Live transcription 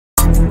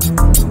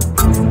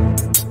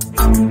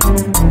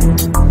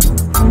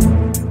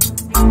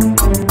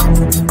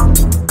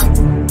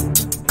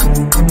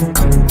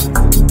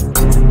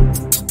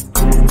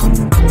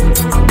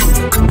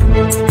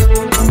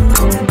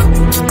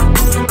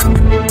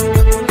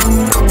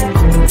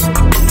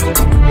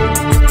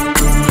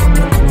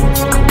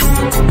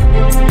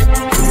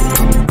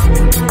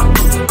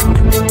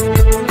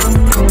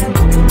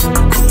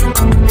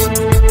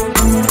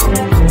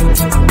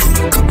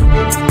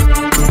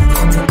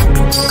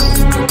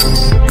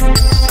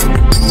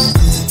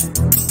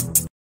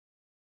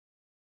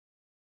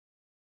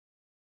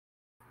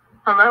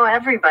Hello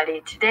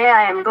everybody, today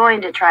I am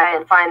going to try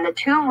and find the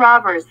 2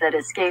 robbers that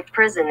escaped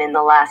prison in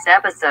the last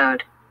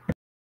episode.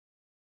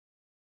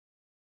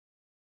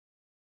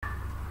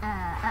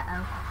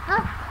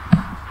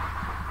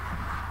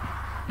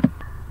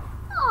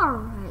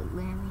 Alright,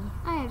 Lemmy,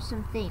 I have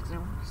some things I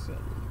want to say to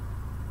you.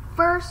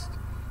 First,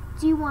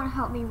 do you want to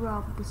help me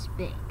rob this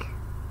bank?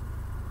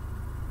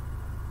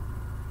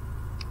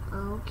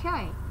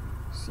 Okay,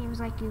 seems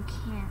like you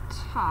can't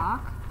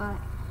talk, but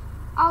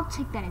I'll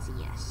take that as a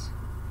yes.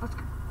 Let's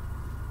go.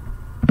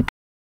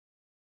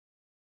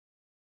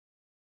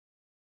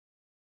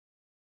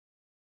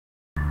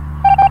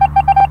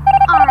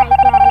 Alright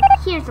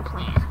guys, here's the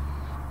plan.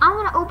 I'm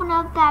gonna open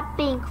up that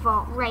bank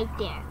vault right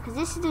there, because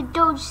this is the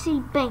Doge City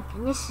Bank,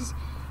 and this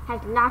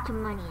has lots of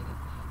money in it.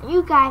 And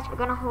you guys are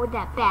gonna hold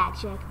that bag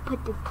so I can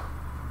put the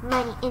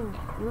money in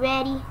there. You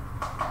ready?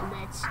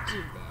 Let's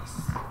do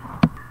this.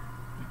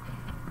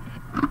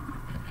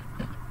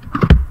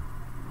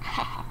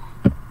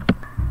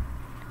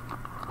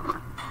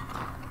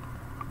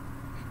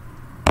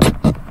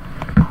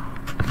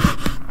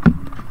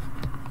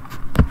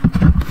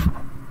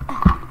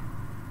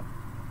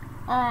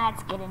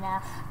 That's good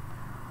enough.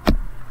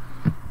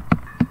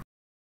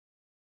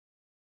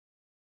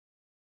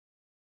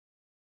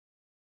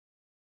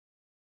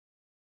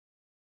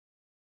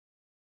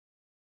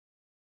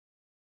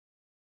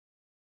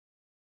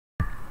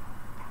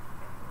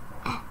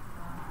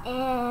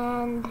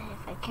 And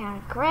if I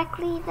counted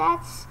correctly,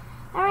 that's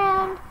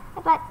around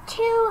about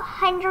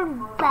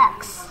 200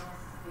 bucks.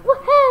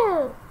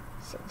 Woohoo!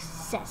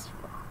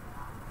 Successful.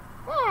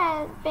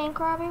 Bank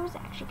robbery was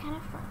actually kind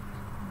of fun.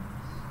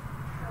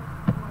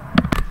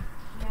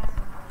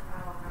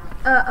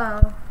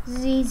 Uh-oh,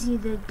 Zeze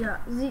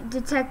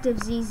Detective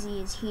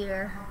Zeze is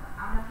here.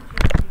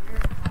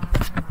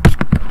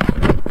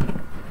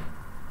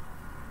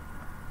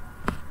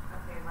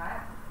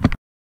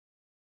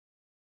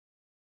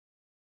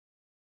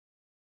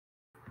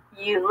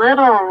 You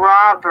little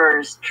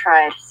robbers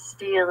tried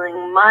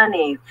stealing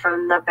money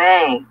from the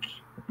bank.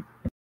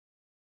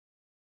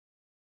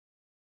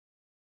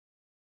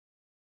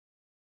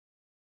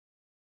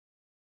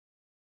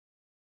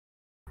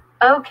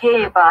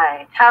 Okay,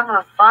 bye. Have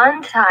a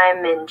fun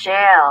time in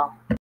jail.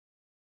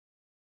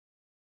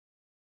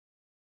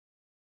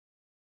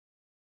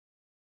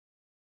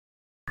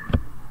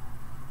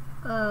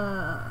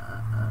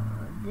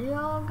 They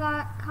all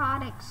got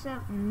caught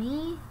except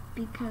me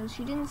because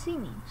she didn't see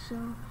me,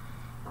 so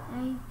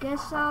I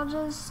guess I'll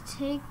just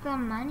take the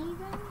money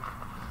then?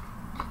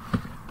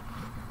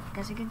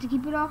 Guess I get to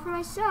keep it all for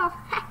myself.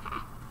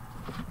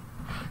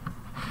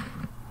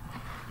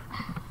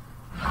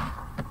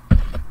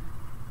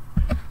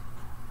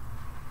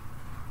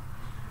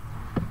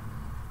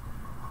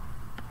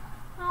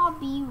 I'll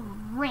be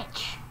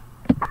rich.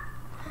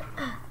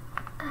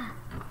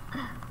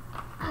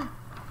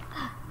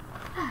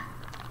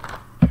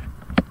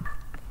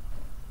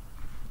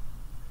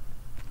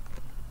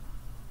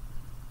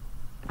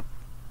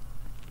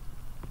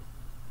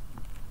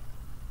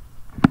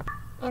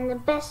 And the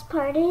best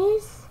part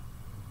is,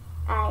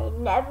 I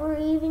never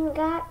even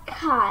got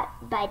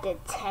caught by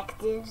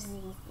Detective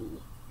Zeze.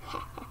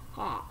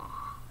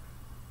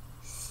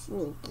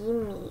 Sneaky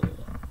me.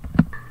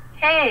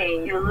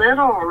 Hey, you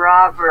little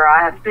robber,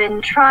 I've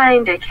been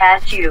trying to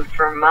catch you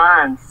for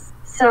months.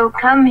 So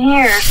come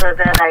here so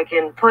that I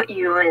can put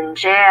you in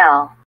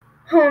jail.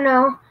 Oh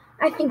no,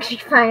 I think she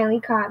finally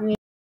caught me.